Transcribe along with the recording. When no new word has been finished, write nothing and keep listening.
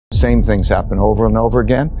same things happen over and over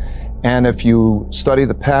again. And if you study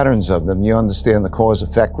the patterns of them, you understand the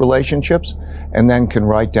cause-effect relationships and then can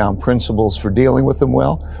write down principles for dealing with them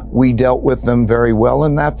well. We dealt with them very well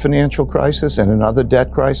in that financial crisis and in other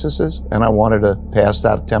debt crises, and I wanted to pass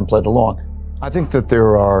that template along. I think that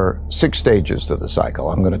there are 6 stages to the cycle.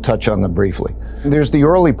 I'm going to touch on them briefly. There's the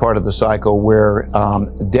early part of the cycle where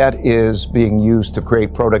debt is being used to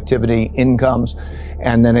create productivity, incomes,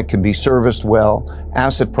 and then it can be serviced well.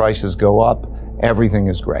 Asset prices go up. Everything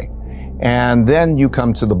is great. And then you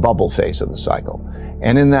come to the bubble phase of the cycle.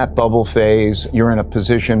 And in that bubble phase, you're in a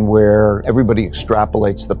position where everybody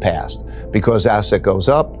extrapolates the past. Because asset goes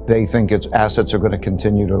up, they think its assets are going to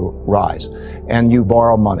continue to rise. And you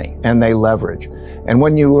borrow money, and they leverage. And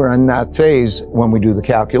when you are in that phase, when we do the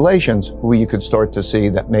calculations, you could start to see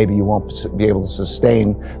that maybe you won't be able to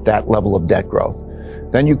sustain that level of debt growth.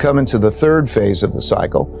 Then you come into the third phase of the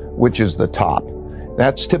cycle, which is the top.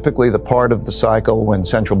 That's typically the part of the cycle when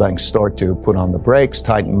central banks start to put on the brakes,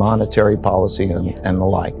 tighten monetary policy and the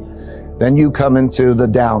like. Then you come into the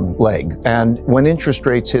down leg. And when interest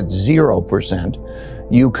rates hit 0%,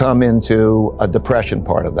 you come into a depression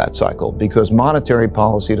part of that cycle because monetary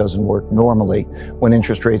policy doesn't work normally when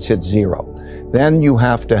interest rates hit 0. Then you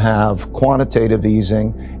have to have quantitative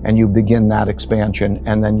easing and you begin that expansion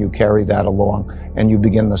and then you carry that along and you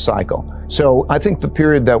begin the cycle. So I think the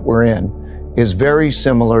period that we're in is very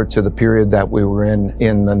similar to the period that we were in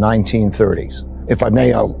the 1930s. If I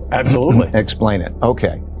may, I'll absolutely explain it.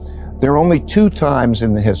 Okay. There are only 2 times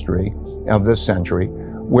in the history of this century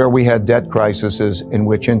where we had debt crises in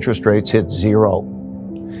which interest rates hit 0.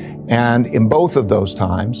 And in both of those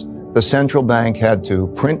times, the central bank had to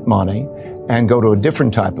print money and go to a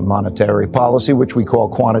different type of monetary policy, which we call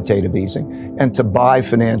quantitative easing, and to buy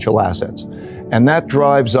financial assets. And that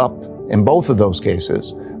drives up, in both of those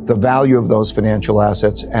cases, the value of those financial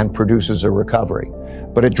assets and produces a recovery.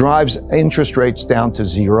 But it drives interest rates down to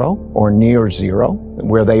 0 or near 0,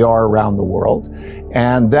 where they are around the world.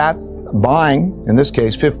 And that buying, in this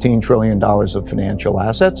case, $15 trillion of financial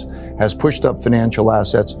assets, has pushed up financial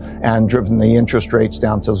assets and driven the interest rates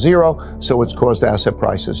down to 0, so it's caused asset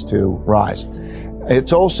prices to rise.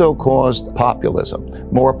 It's also caused populism,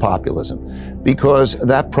 more populism, because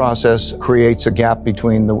that process creates a gap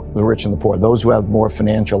between the rich and the poor. Those who have more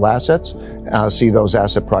financial assets see those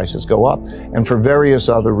asset prices go up. And for various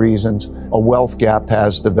other reasons, a wealth gap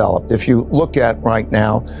has developed. If you look at right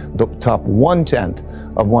now, the top 1/10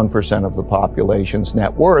 of 1% of the population's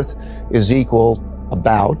net worth is equal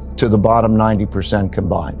about to the bottom 90%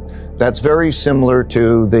 combined. That's very similar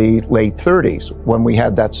to the late 30s when we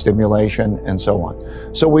had that stimulation and so on.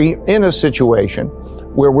 So we're in a situation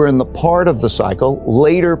where we're in the part of the cycle,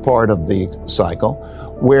 later part of the cycle,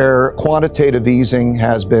 where quantitative easing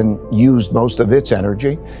has been used most of its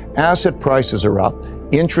energy, asset prices are up,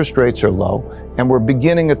 interest rates are low, and we're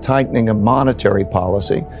beginning a tightening of monetary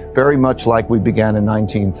policy, very much like we began in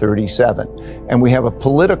 1937. And we have a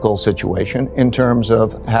political situation in terms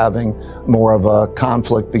of having more of a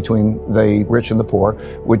conflict between the rich and the poor,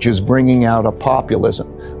 which is bringing out a populism.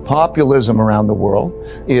 Populism around the world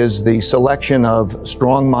is the selection of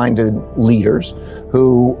strong-minded leaders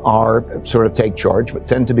who are sort of take charge, but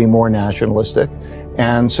tend to be more nationalistic.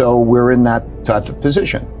 And so we're in that type of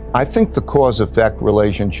position. I think the cause-effect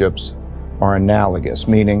relationships are analogous,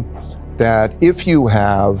 meaning that if you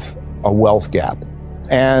have a wealth gap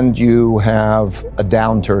and you have a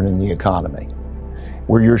downturn in the economy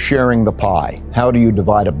where you're sharing the pie, how do you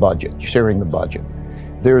divide a budget? Sharing the budget.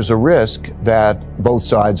 There's a risk that both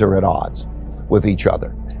sides are at odds with each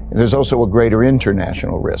other. There's also a greater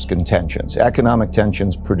international risk and tensions. Economic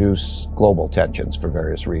tensions produce global tensions for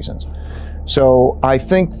various reasons. So I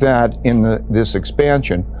think that in this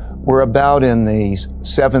expansion, we're about in the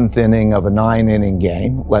 7th inning of a 9-inning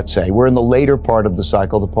game, let's say. We're in the later part of the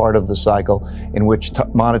cycle, the part of the cycle in which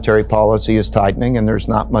monetary policy is tightening and there's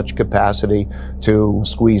not much capacity to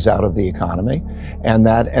squeeze out of the economy. And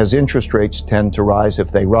that as interest rates tend to rise,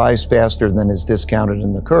 if they rise faster than is discounted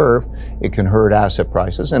in the curve, it can hurt asset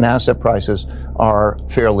prices. And asset prices are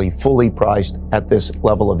fairly fully priced at this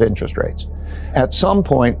level of interest rates. At some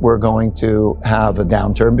point, we're going to have a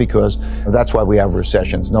downturn because that's why we have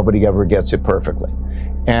recessions. Nobody ever gets it perfectly.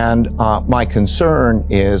 And my concern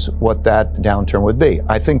is what that downturn would be.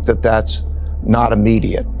 I think that that's not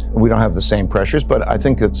immediate. We don't have the same pressures, but I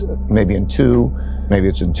think it's maybe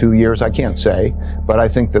it's in 2 years, I can't say. But I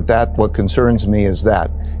think that what concerns me is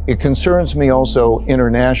that. It concerns me also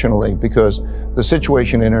internationally because the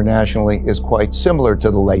situation internationally is quite similar to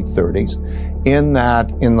the late 30s in that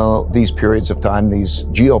in these periods of time, these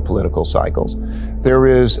geopolitical cycles, there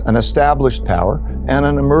is an established power and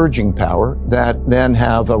an emerging power that then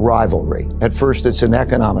have a rivalry. At first, it's an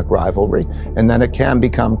economic rivalry, and then it can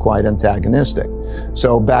become quite antagonistic.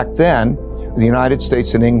 So back then, the United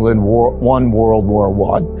States and England won World War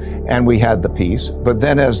I, and we had the peace. But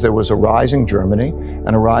then as there was a rising Germany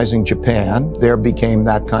and a rising Japan, there became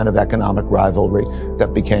that kind of economic rivalry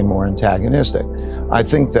that became more antagonistic. I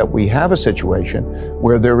think that we have a situation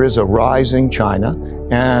where there is a rising China,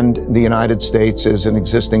 and the United States is an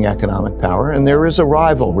existing economic power, and there is a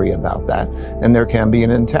rivalry about that, and there can be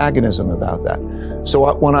an antagonism about that.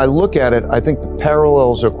 So when I look at it, I think the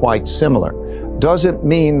parallels are quite similar. Doesn't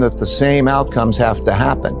mean that the same outcomes have to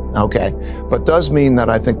happen, okay? But does mean that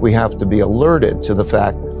I think we have to be alerted to the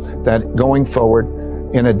fact that going forward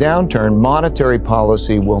in a downturn, monetary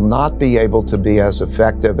policy will not be able to be as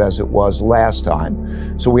effective as it was last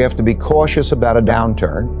time. So we have to be cautious about a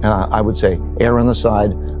downturn. I would say err on the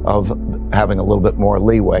side of having a little bit more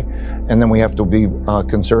leeway. And then we have to be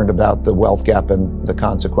concerned about the wealth gap and the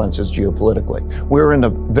consequences geopolitically. We're in a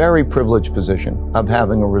very privileged position of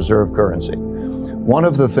having a reserve currency. One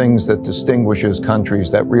of the things that distinguishes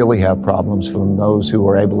countries that really have problems from those who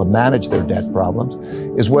are able to manage their debt problems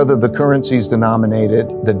is whether the currency is denominated,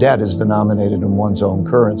 the debt is denominated in one's own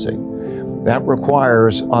currency. That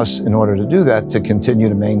requires us, in order to do that, to continue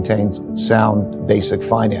to maintain sound basic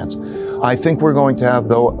finance. I think we're going to have,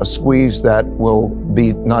 though, a squeeze that will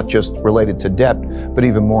be not just related to debt, but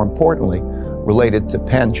even more importantly, related to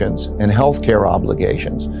pensions and healthcare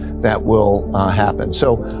obligations that will happen.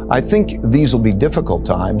 So I think these will be difficult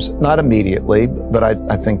times, not immediately, but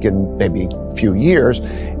I think in maybe a few years.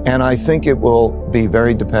 And I think it will be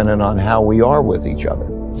very dependent on how we are with each other.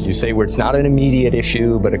 You say it's not an immediate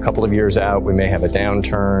issue, but a couple of years out, we may have a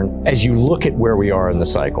downturn. As you look at where we are in the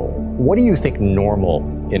cycle, what do you think normal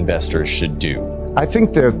investors should do? I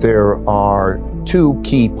think that there are two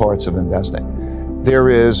key parts of investing. There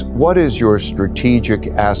is, what is your strategic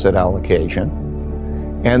asset allocation?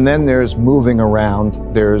 And then there's moving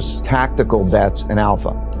around, there's tactical bets and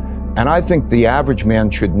alpha. And I think the average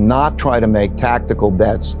man should not try to make tactical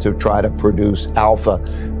bets to try to produce alpha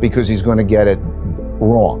because he's going to get it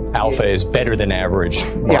wrong. Alpha is better than average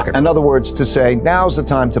market. Yeah, in other words, to say, now's the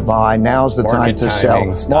time to buy, now's the time to sell.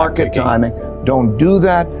 Market timing. Don't do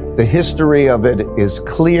that. The history of it is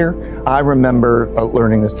clear. I remember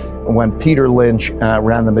learning this when Peter Lynch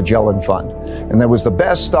ran the Magellan Fund. And there was the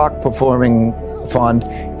best stock performing fund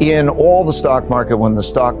in all the stock market when the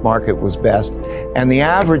stock market was best. And the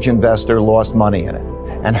average investor lost money in it.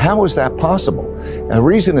 And how is that possible? And the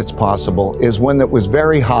reason it's possible is when it was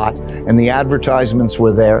very hot and the advertisements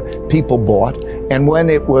were there, people bought. And when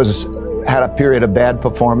it had a period of bad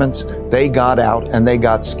performance, they got out and they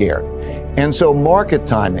got scared. And so market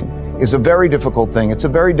timing is a very difficult thing. It's a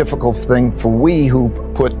very difficult thing for we who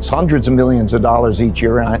put hundreds of millions of dollars each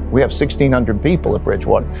year. And we have 1,600 people at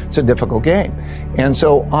Bridgewater. It's a difficult game. And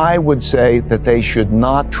so I would say that they should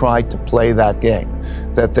not try to play that game,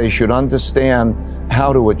 that they should understand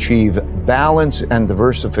how to achieve balance and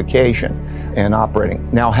diversification in operating.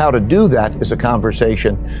 Now, how to do that is a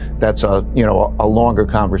conversation that's a longer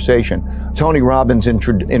conversation. Tony Robbins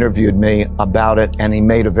interviewed me about it, and he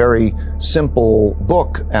made a very simple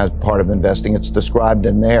book as part of investing. It's described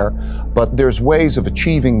in there, but there's ways of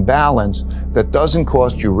achieving balance that doesn't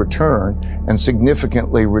cost you return and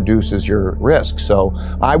significantly reduces your risk. So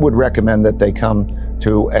I would recommend that they come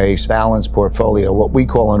to a balanced portfolio, what we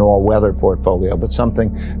call an all-weather portfolio, but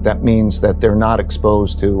something that means that they're not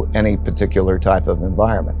exposed to any particular type of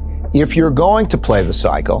environment. If you're going to play the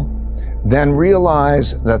cycle, then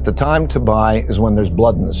realize that the time to buy is when there's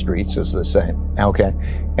blood in the streets, as they say, okay?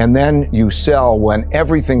 And then you sell when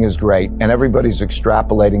everything is great and everybody's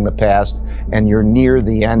extrapolating the past and you're near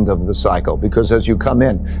the end of the cycle. Because as you come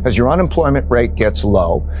in, as your unemployment rate gets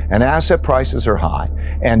low and asset prices are high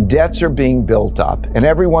and debts are being built up and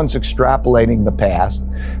everyone's extrapolating the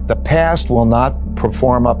past will not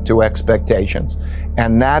perform up to expectations.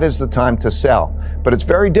 And that is the time to sell. But it's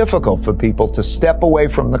very difficult for people to step away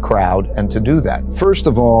from the crowd and to do that. First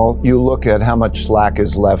of all, you look at how much slack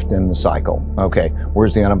is left in the cycle. Okay,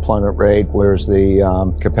 where's the unemployment rate? Where's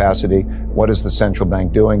the capacity? What is the central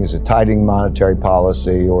bank doing? Is it tightening monetary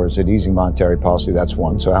policy or is it easing monetary policy? That's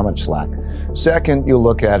one. So how much slack? Second, you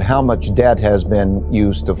look at how much debt has been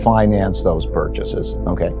used to finance those purchases.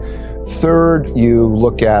 Okay. Third, you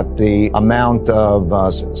look at the amount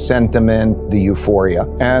of sentiment, the euphoria.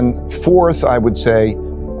 And fourth, I would say,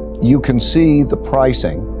 you can see the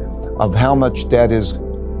pricing of how much debt is,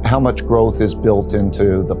 how much growth is built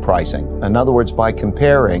into the pricing. In other words, by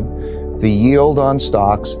comparing the yield on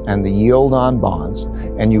stocks and the yield on bonds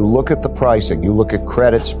and you look at the pricing, you look at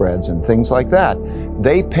credit spreads and things like that,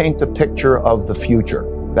 they paint a picture of the future.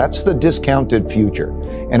 That's the discounted future.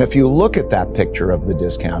 And if you look at that picture of the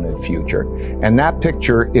discounted future, and that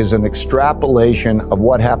picture is an extrapolation of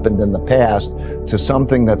what happened in the past to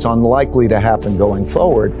something that's unlikely to happen going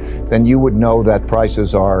forward, then you would know that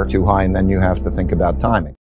prices are too high, and then you have to think about timing.